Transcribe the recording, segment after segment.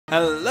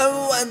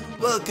Hello and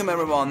welcome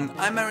everyone,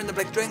 I'm Aaron the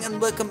Black Dragon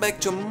and welcome back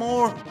to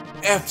more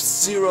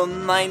F-Zero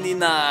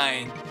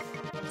 99.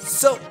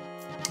 So,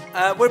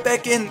 we're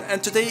back in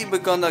and today we're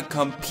gonna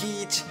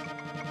compete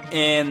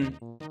in...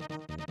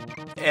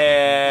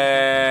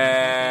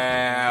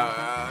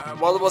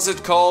 what was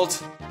it called?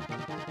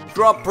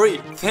 Grand Prix,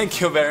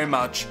 thank you very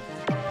much.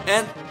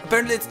 And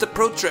apparently it's the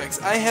Pro Tracks.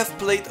 I have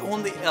played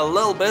only a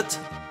little bit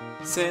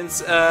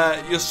since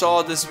you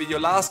saw this video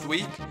last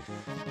week.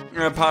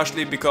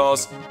 Partially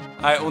because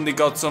I only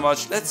got so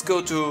much. Let's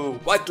go to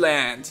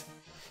Whiteland.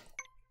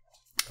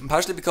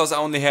 Partially because I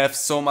only have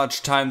so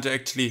much time to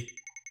actually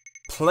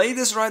play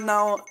this right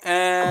now,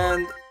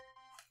 and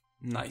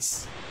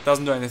nice,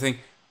 doesn't do anything.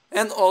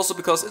 And also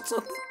because it's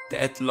not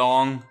that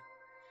long.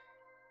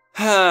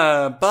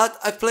 But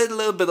I played a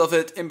little bit of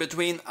it in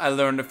between. I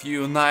learned a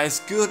few nice,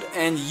 good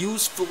and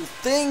useful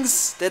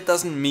things. That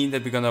doesn't mean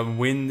that we're gonna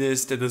win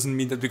this. That doesn't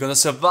mean that we're gonna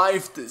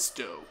survive this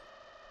though.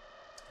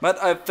 But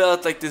I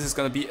felt like this is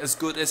gonna be as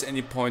good as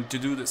any point to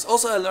do this.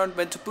 Also I learned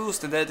when to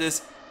boost, and that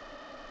is...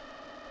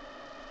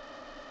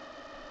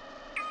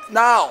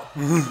 now!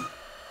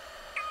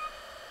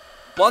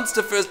 Once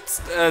the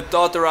first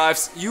dot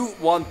arrives, you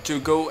want to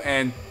go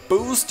and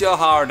boost your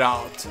heart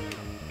out.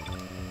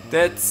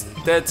 That's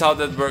how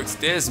that works.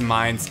 There's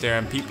mines there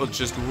and people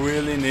just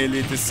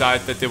willy-nilly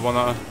decide that they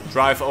wanna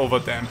drive over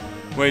them.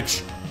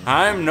 Which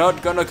I'm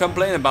not gonna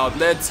complain about.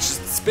 Let's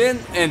just spin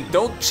and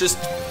don't just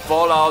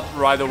fall out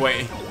right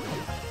away.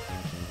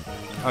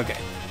 Okay.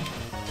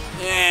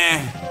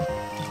 Yeah.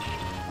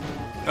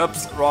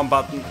 Oops, wrong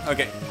button.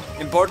 Okay.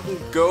 Important,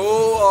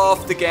 go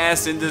off the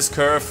gas in this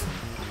curve.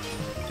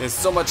 There's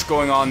so much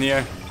going on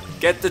here.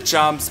 Get the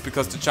jumps,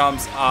 because the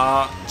jumps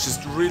are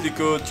just really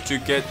good to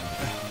get.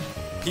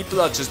 People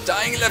are just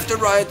dying left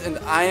and right, and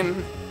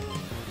I'm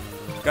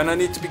gonna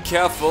need to be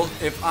careful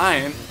if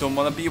I don't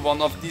wanna be one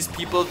of these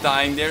people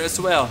dying there as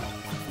well.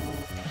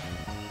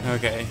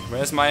 Okay,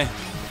 where's my...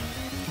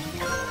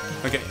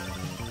 okay.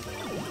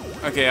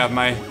 Okay, I have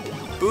my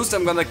boost.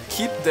 I'm gonna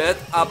keep that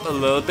up a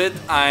little bit.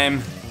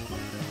 I'm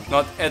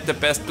not at the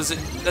best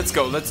position. Let's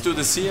go, let's do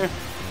this here.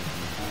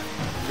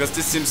 Because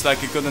this seems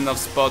like a good enough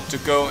spot to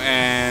go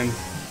and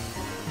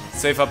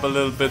save up a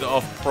little bit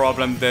of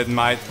problem that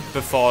might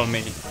befall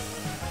me.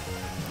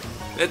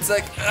 It's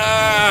like,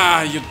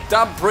 you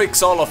dumb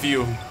pricks, all of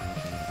you.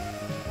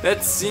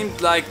 That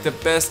seemed like the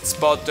best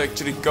spot to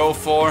actually go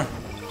for.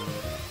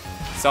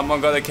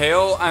 Someone got a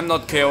KO. I'm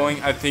not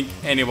KOing, I think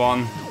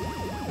anyone.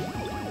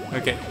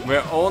 Okay,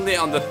 we're only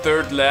on the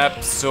third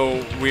lap,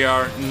 so we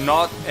are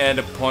not at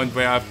a point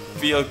where I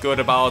feel good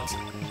about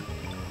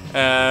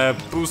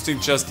boosting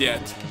just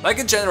yet. Like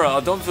in general, I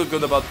don't feel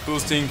good about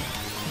boosting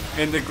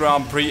in the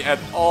Grand Prix at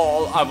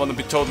all. I want to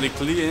be totally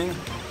clean.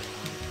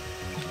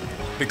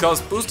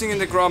 Because boosting in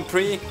the Grand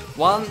Prix,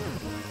 one,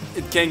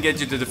 it can get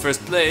you to the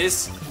first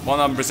place.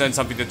 100%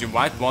 something that you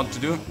might want to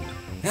do.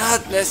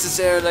 Not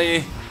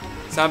necessarily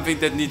something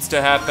that needs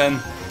to happen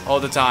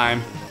all the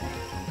time.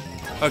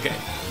 Okay,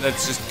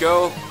 let's just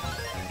go.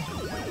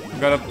 We're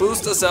gonna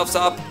boost ourselves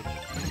up.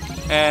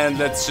 And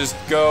let's just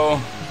go.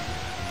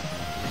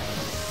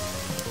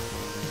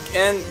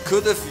 And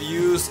could have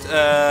used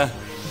a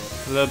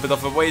little bit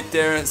of a weight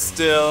there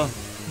still.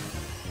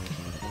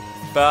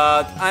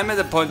 But I'm at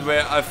a point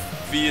where I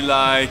feel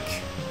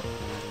like...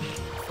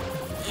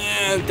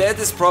 yeah, that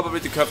is probably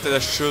the curve that I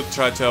should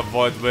try to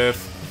avoid with.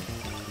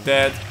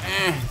 That...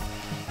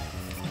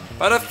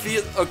 but I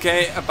feel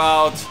okay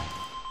about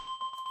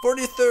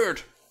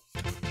 43rd.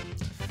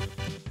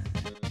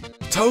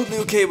 Totally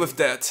okay with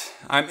that.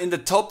 I'm in the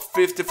top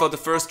 50 for the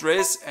first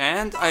race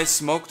and I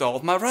smoked all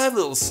of my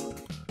rivals.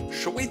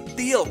 Sweet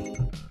deal.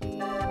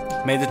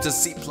 Made it to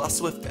C+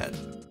 with that.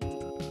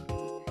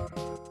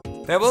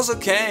 That was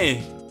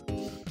okay.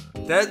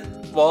 That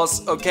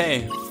was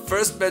okay.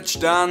 First batch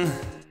done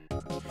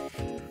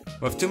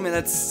with 2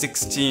 minutes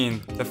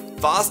 16. The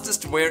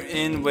fastest we're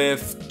in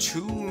with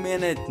 2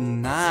 minute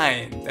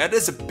 9. That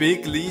is a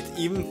big lead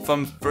even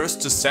from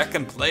first to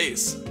second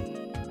place.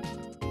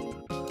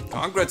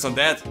 Congrats on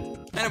that.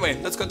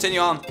 Anyway, let's continue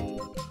on.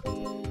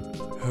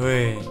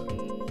 Hey.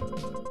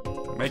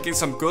 Making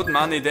some good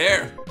money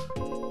there.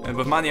 And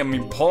with money I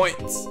mean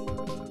points.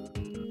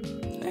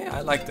 Hey,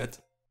 I like that.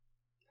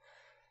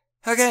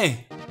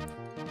 Okay.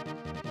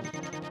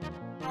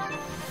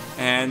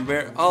 And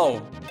we're...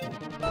 oh.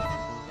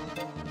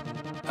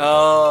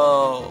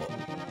 Oh.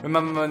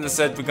 Remember when I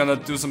said we're gonna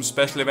do some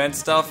special event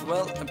stuff?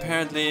 Well,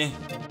 apparently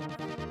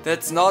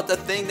that's not a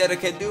thing that I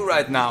can do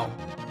right now.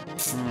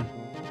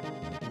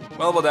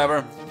 Well,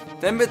 whatever.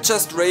 Then we're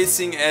just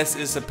racing as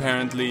is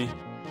apparently.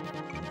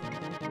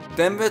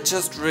 Then we're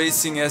just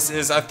racing as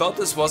is. I thought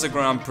this was a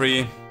Grand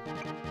Prix.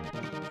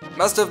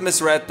 Must have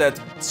misread that.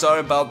 Sorry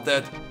about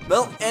that.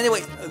 Well,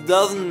 anyway, it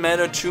doesn't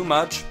matter too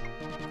much.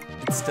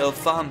 It's still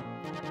fun.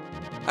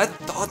 I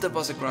thought that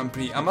was a Grand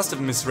Prix. I must have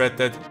misread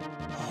that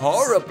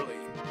horribly.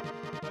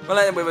 Well,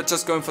 anyway, we're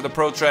just going for the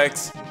Pro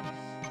Tracks.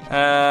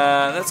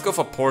 Let's go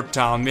for Port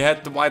Town. We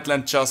had the White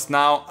Land just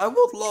now. I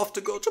would love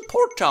to go to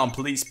Port Town,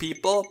 please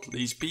people.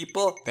 Please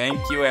people.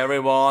 Thank you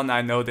everyone.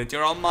 I know that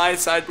you're on my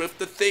side with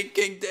the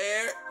thinking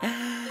there.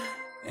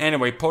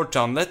 Anyway, Port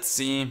Town. Let's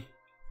see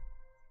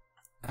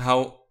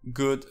how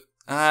good.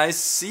 I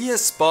see a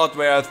spot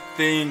where I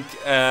think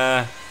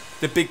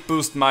the big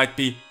boost might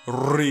be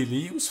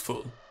really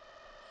useful.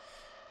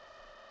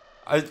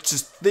 I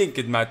just think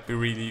it might be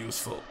really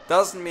useful.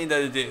 Doesn't mean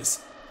that it is.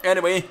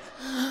 Anyway.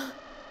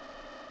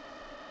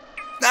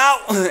 Now,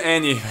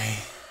 anyway.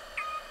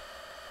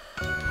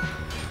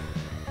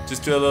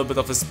 Just do a little bit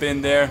of a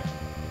spin there.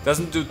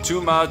 Doesn't do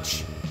too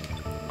much.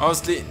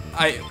 Honestly,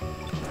 I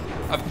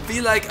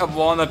feel like I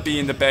wanna be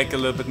in the back a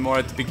little bit more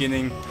at the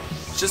beginning.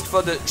 Just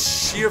for the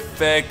sheer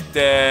fact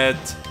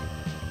that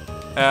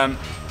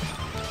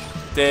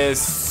there's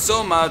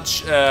so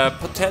much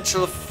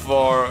potential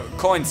for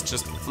coins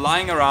just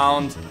flying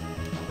around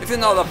if you're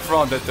not up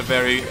front at the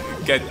very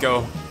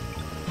get-go.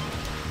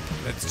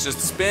 Let's just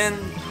spin.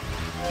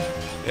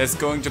 There's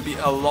going to be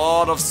a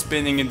lot of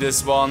spinning in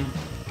this one.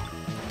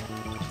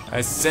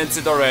 I sense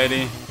it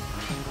already.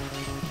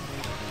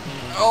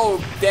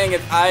 Oh, dang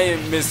it, I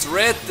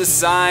misread the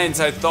signs.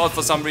 I thought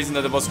for some reason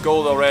that it was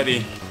gold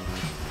already.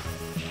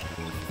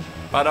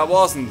 But I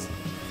wasn't.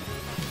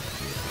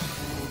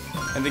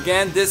 And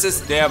again,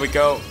 there we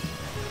go.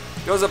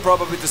 Those are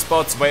probably the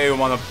spots where you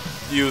want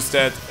to use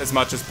that as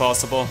much as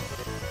possible.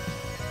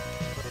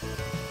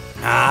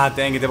 Ah,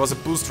 dang it, there was a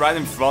boost right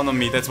in front of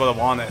me. That's what I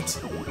wanted.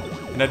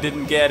 And I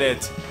didn't get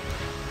it.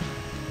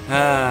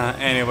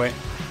 Anyway.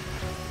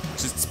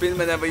 Just spin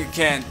whenever you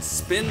can.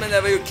 Spin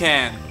whenever you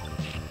can.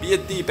 Be a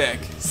D-bag.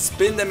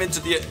 Spin them into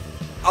the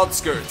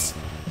outskirts.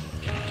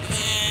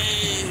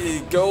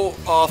 Go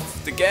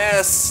off the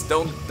gas.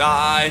 Don't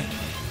die.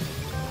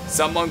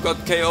 Someone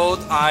got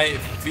KO'd. I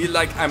feel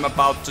like I'm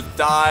about to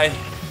die.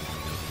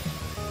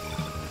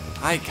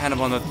 I kind of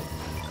want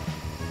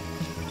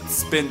to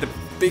spin the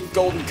big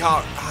golden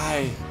car.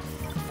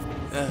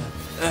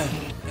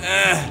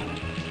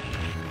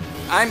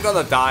 I'm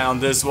gonna die on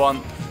this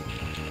one.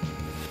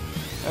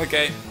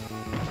 Okay.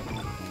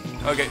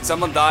 Okay,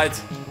 someone died.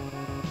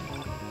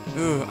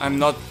 Ooh, I'm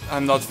not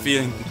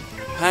feeling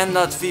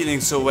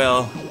so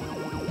well.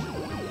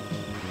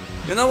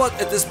 You know what,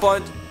 at this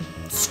point,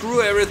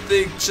 screw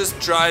everything, just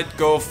try to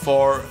go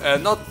for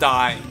not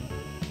dying.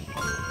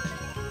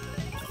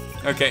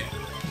 Okay.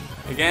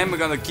 Again, we're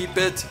gonna keep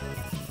it.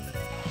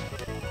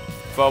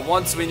 For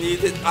once we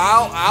need it.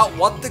 Ow, ow,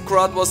 what the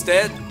crud was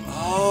that?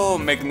 Oh,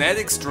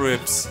 magnetic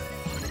strips.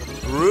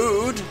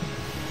 Rude.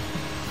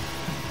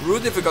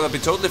 Rude if we're gonna be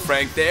totally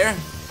frank there.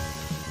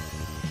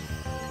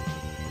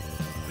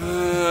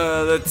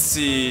 Let's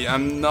see,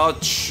 I'm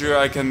not sure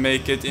I can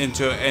make it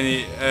into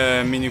any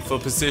meaningful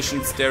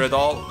positions there at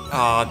all.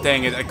 Ah,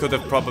 dang it, I could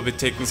have probably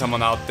taken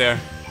someone out there.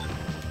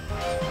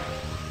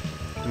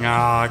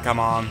 Ah, come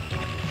on.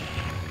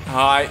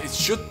 I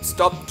should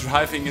stop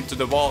driving into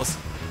the walls.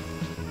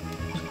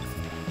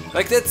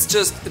 Like, that's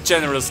just a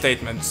general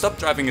statement. Stop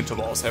driving into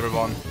walls,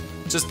 everyone.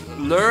 Just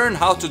learn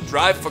how to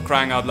drive, for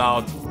crying out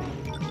loud.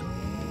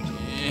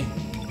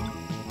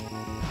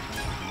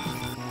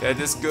 That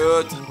is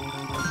good.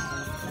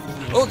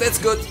 Oh, that's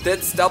good.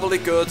 That's doubly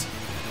good.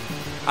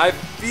 I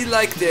feel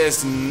like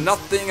there's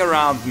nothing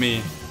around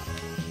me.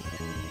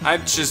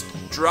 I'm just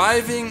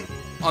driving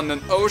on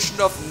an ocean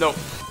of nope.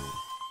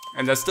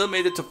 And I still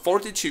made it to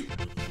 42.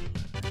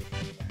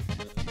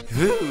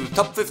 Ooh,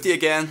 top 50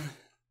 again.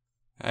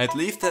 I at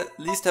least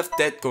have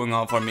that going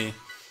on for me.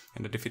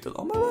 And I defeated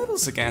all my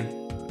rivals again.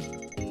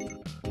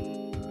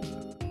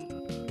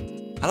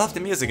 I love the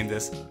music in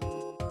this.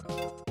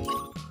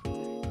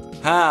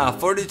 Ah,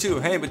 42.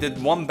 Hey, we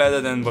did one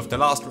better than with the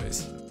last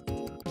race.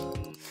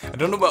 I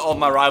don't know where all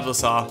my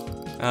rivals are.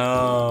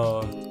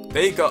 Oh,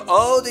 they go.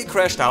 Oh, they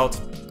crashed out.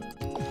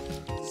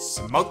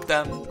 Smoke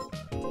them.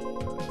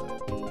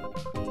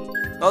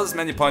 Not as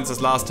many points as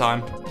last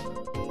time.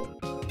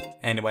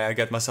 Anyway, I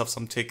got myself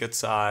some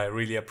tickets. I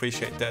really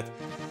appreciate that.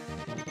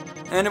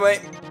 Anyway,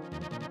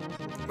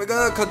 we're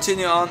gonna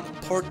continue on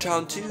Port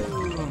Town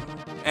 2.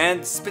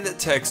 And spin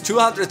attacks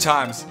 200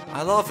 times.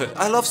 I love it.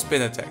 I love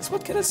spin attacks.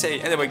 What can I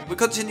say? Anyway, we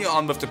continue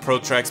on with the pro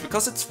tracks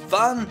because it's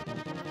fun.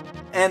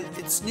 And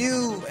it's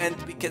new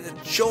and we can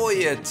enjoy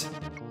it.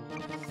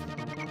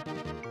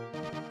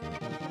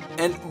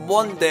 And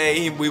one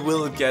day we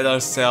will get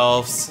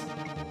ourselves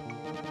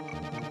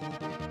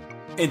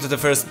into the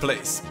first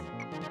place.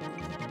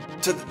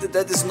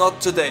 That is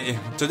not today.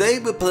 Today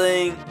we're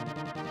playing...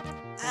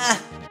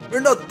 we're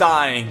not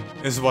dying,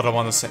 is what I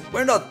want to say.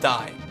 We're not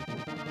dying.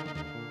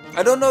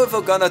 I don't know if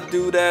I'm gonna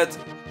do that.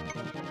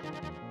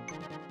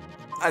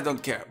 I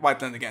don't care. White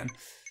Land again.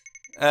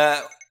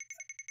 I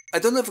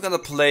don't know if I'm gonna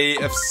play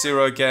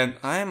F-Zero again.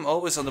 I'm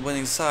always on the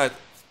winning side.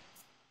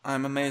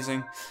 I'm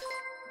amazing.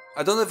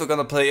 I don't know if I'm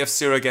gonna play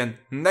F-Zero again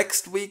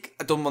next week.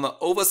 I don't wanna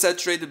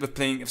oversaturate it with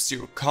playing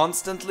F-Zero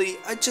constantly.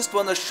 I just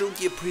wanna show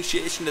the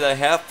appreciation that I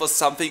have for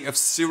something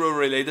F-Zero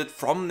related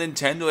from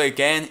Nintendo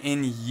again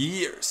in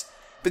years.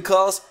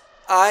 Because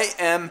I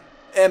am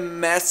a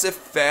massive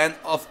fan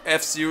of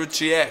F-Zero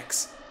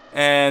GX,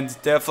 and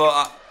therefore,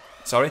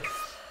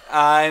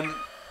 I'm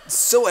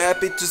so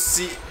happy to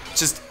see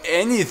just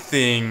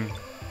anything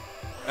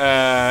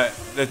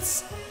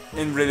that's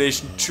in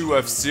relation to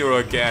F-Zero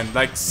again.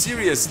 Like,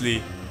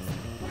 seriously,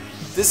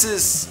 this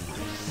is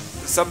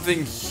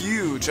something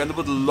huge and I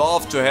would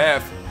love to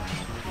have.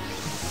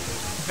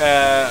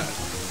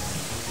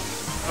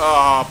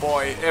 Oh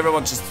boy,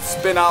 everyone just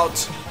spin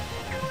out.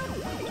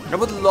 I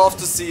would love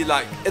to see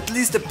like at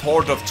least a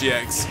port of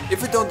GX.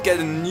 If we don't get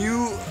a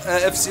new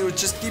F-Zero,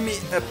 just give me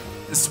a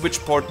Switch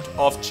port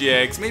of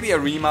GX, maybe a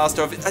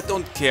remaster of it, I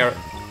don't care.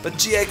 But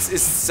GX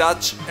is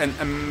such an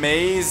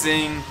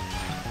amazing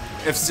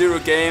F-Zero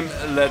game.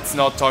 Let's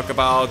not talk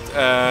about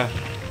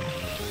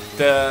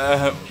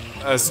the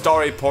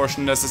story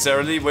portion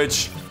necessarily,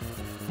 which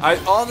I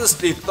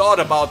honestly thought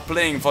about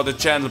playing for the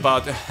channel,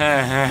 but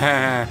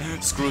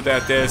screw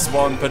that. There's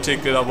one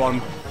particular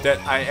one that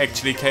I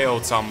actually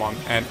KO'd someone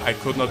and I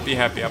could not be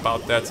happy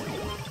about that.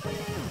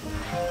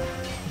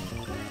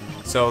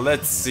 So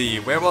let's see,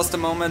 where was the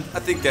moment? I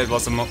think that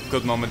was a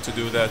good moment to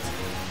do that.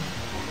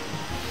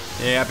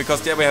 Yeah,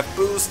 because there we have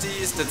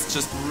boosties, that's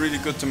just really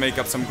good to make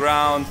up some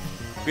ground.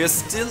 We are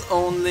still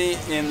only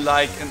in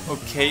like an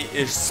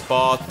okay-ish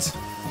spot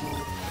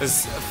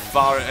as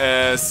far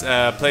as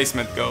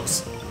placement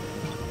goes.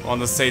 I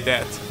want to say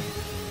that.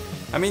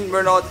 I mean,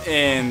 we're not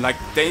in like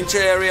danger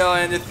area or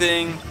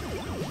anything,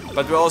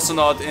 but we're also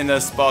not in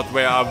a spot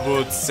where I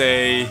would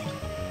say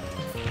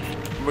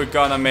we're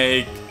gonna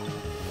make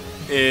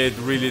it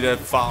really that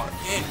far.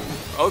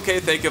 Okay,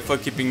 thank you for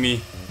keeping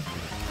me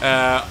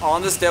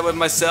honest there with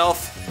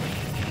myself.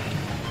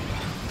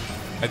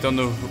 I don't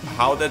know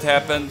how that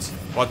happened,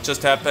 what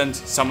just happened.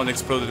 Someone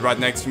exploded right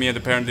next to me and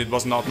apparently it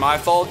was not my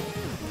fault.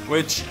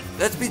 Which,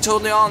 let's be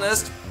totally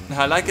honest,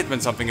 I like it when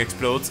something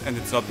explodes and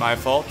it's not my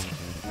fault.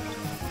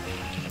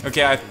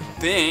 Okay, I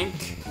think,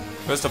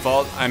 first of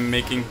all, I'm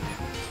making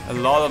a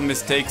lot of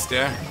mistakes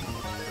there.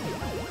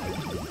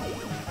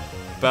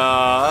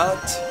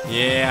 But,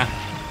 yeah,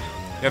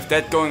 we have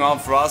that going on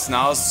for us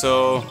now,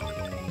 so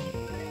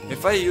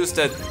if I use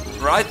that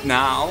right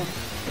now,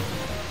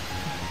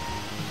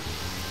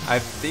 I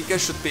think I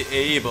should be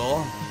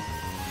able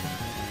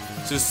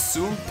to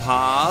zoom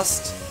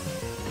past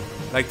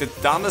like the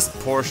dumbest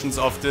portions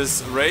of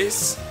this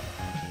race.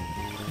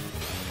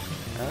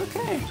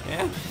 Okay,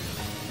 yeah.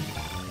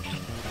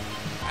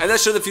 And I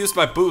should have used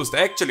my boost.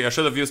 Actually, I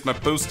should have used my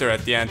booster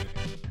at the end.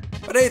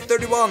 But hey,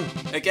 31.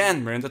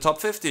 Again, we're in the top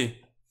 50.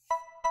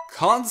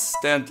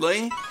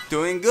 Constantly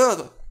doing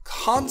good.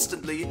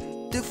 Constantly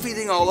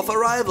defeating all of our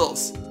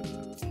rivals.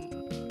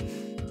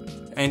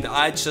 And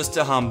I just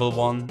a humble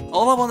one.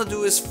 All I want to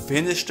do is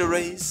finish the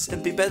race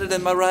and be better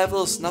than my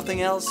rivals,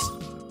 nothing else.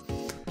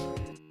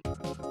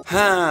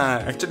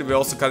 Actually, we're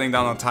also cutting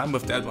down on time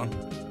with that one.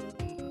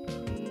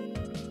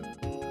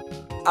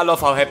 I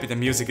love how happy the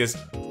music is.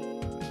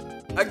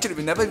 Actually,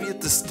 we never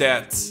viewed the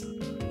stats.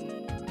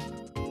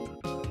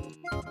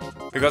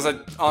 Because I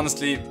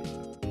honestly...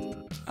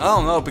 I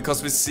don't know,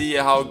 because we see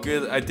how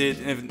good I did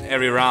in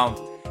every round.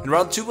 And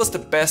round 2 was the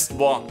best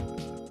one.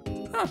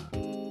 Huh,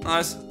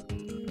 nice.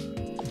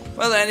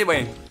 Well,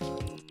 anyway.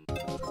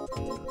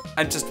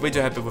 I'm just way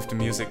too happy with the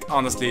music.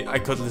 Honestly, I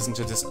could listen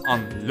to this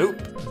on loop.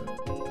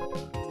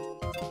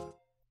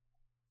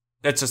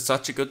 That's just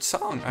such a good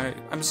song.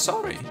 I'm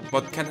sorry.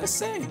 What can I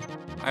say?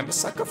 I'm a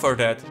sucker for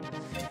that.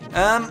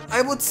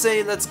 I would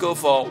say let's go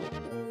for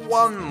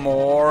one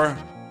more.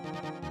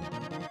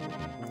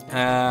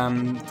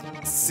 And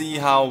see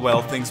how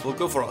well things will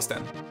go for us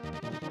then.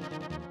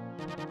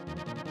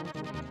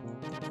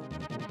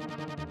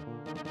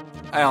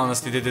 I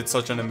honestly did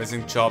such an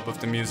amazing job with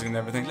the music and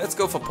everything. Let's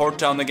go for Port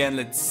Town again.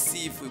 Let's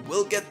see if we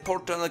will get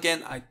Port Town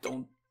again. I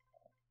don't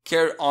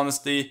care,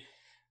 honestly.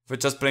 We're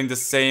just playing the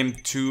same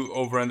 2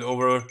 over and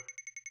over.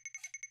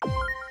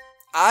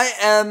 I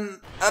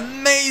am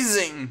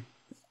amazing!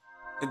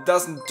 It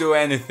doesn't do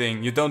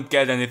anything. You don't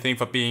get anything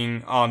for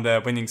being on the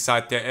winning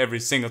side there every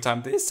single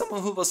time. There is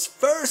someone who was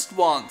first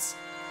once.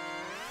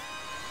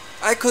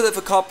 I could have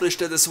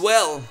accomplished it as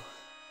well.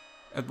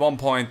 At one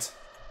point.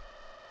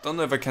 Don't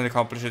know if I can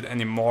accomplish it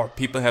anymore.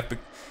 People have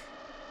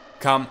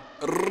become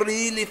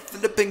really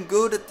flipping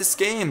good at this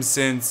game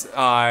since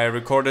I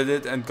recorded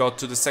it and got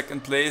to the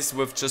 2nd place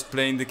with just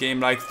playing the game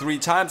like 3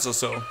 times or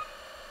so.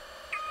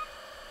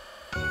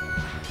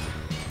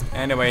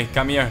 Anyway,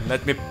 come here,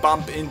 let me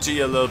bump into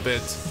you a little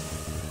bit.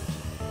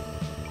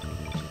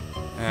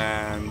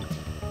 And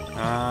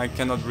I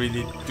cannot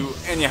really do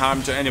any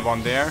harm to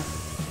anyone there.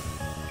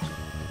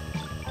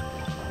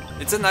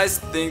 It's a nice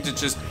thing to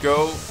just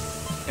go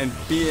and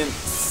be in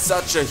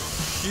such a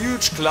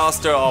huge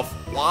cluster of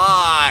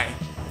why.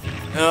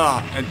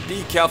 And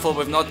be careful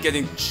with not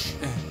getting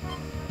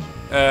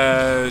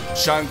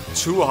chunked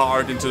too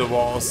hard into the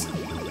walls.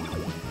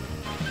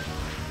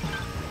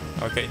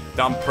 Okay,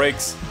 dumb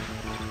pricks.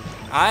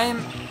 I'm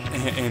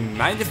in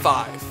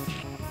 95.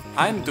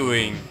 I'm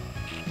doing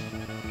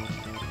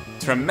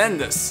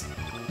tremendous.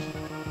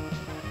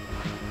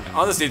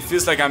 Honestly, it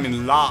feels like I'm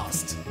in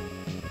last.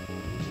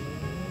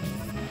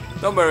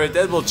 Don't worry,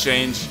 that will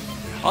change.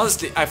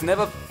 Honestly, I've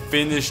never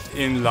finished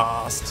in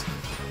last.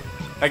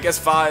 Like as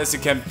far as you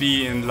can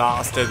be in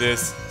last, that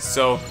is.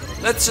 So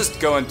let's just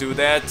go and do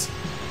that.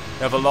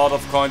 We have a lot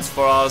of coins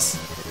for us.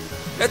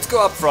 Let's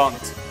go up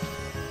front.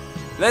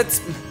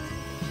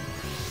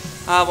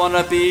 I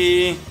wanna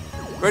be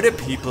where the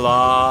people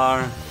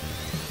are.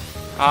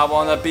 I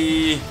wanna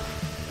be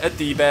a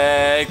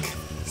D-bag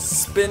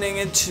spinning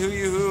into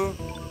you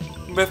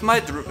with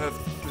my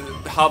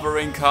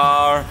hovering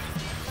car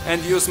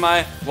and use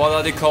my, what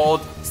are they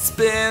called?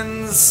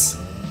 Spins.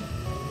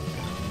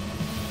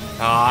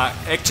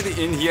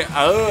 Actually in here,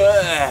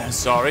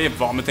 sorry,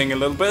 vomiting a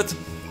little bit.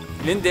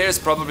 In there is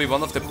probably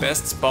one of the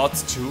best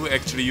spots to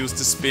actually use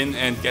the spin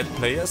and get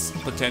players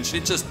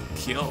potentially just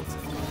killed.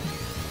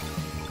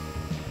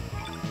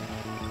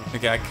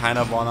 Okay, I kind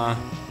of wanna...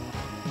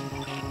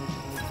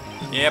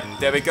 Yep,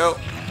 there we go.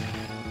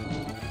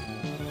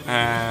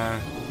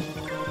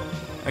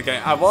 Okay,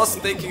 I was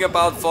thinking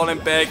about falling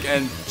back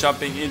and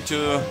jumping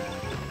into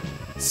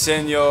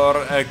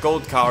Senior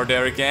Gold Car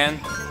there again.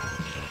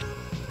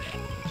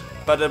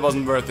 But it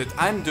wasn't worth it.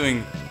 I'm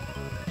doing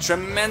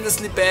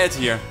tremendously bad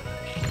here.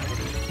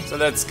 So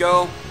let's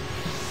go.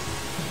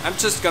 I'm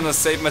just gonna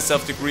save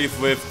myself the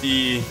grief with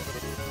the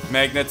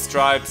magnet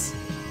stripes.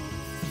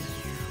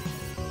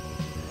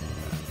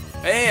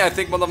 Hey, I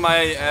think one of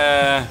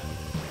my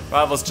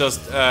rivals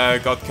just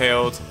got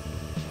KO'd.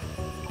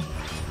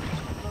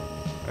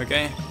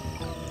 Okay.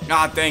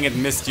 Ah, dang it,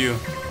 missed you.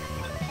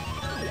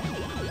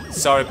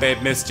 Sorry,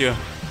 babe, missed you.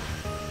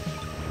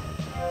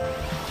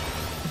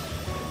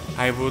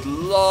 I would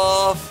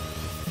love...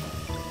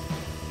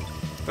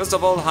 First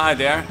of all, hi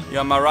there,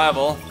 you're my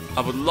rival.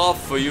 I would love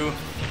for you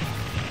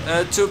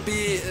to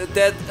be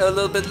dead a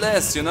little bit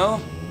less, you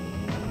know?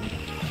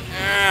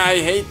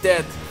 I hate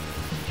that.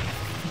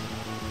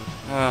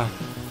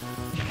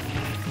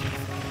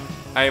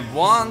 I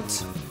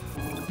want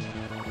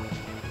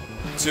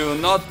to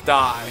not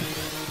die.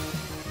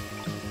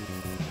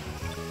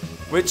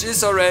 Which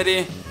is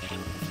already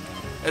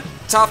a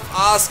tough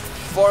ask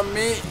for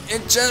me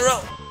in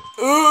general.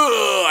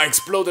 I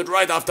exploded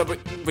right after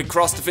we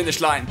crossed the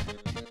finish line.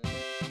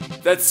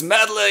 That's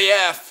metal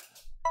AF.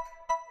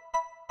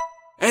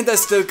 And I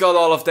still got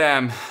all of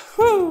them.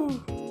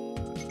 Whew.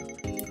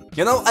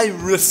 You know, I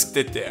risked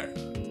it there.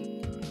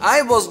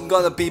 I wasn't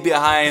gonna be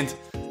behind.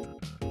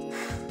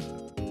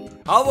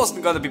 I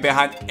wasn't gonna be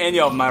behind any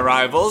of my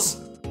rivals.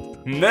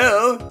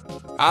 No,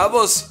 I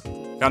was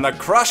gonna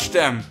crush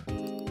them.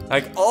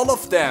 Like all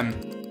of them.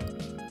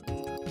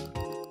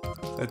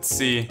 Let's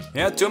see.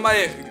 Yeah, two of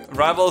my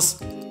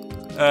rivals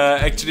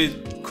actually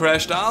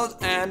crashed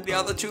out, and the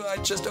other two I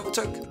just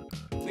overtook.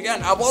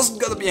 Again, I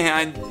wasn't gonna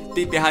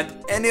be behind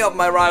any of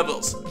my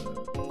rivals.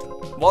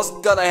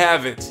 Wasn't gonna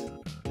have it.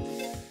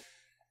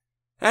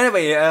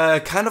 Anyway,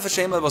 kind of a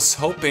shame. I was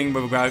hoping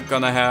we were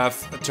gonna have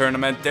a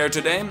tournament there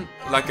today,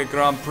 like a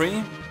Grand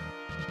Prix.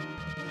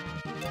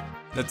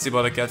 Let's see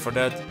what I get for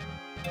that.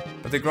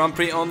 But the Grand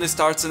Prix only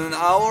starts in an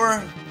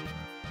hour,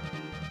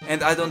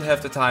 and I don't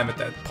have the time at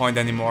that point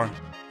anymore.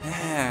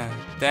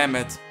 Damn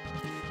it.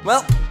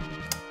 Well,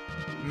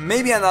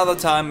 maybe another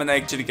time when I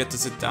actually get to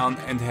sit down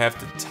and have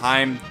the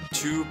time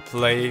to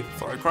play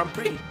for a Grand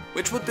Prix,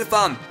 which would be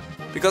fun,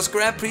 because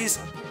Grand Prix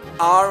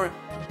are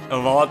a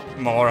lot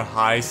more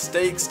high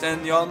stakes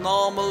than your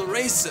normal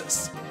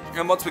races.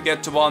 And once we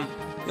get to one,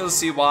 you'll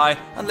see why.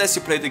 Unless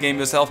you play the game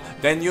yourself,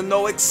 then you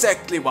know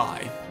exactly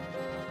why.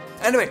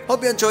 Anyway,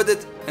 hope you enjoyed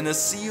it, and I'll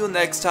see you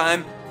next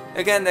time.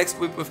 Again next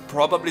week with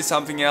probably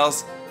something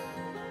else.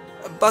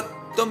 But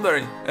don't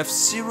worry,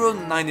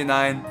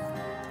 F099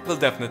 will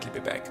definitely be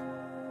back.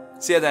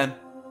 See you then.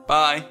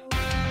 Bye.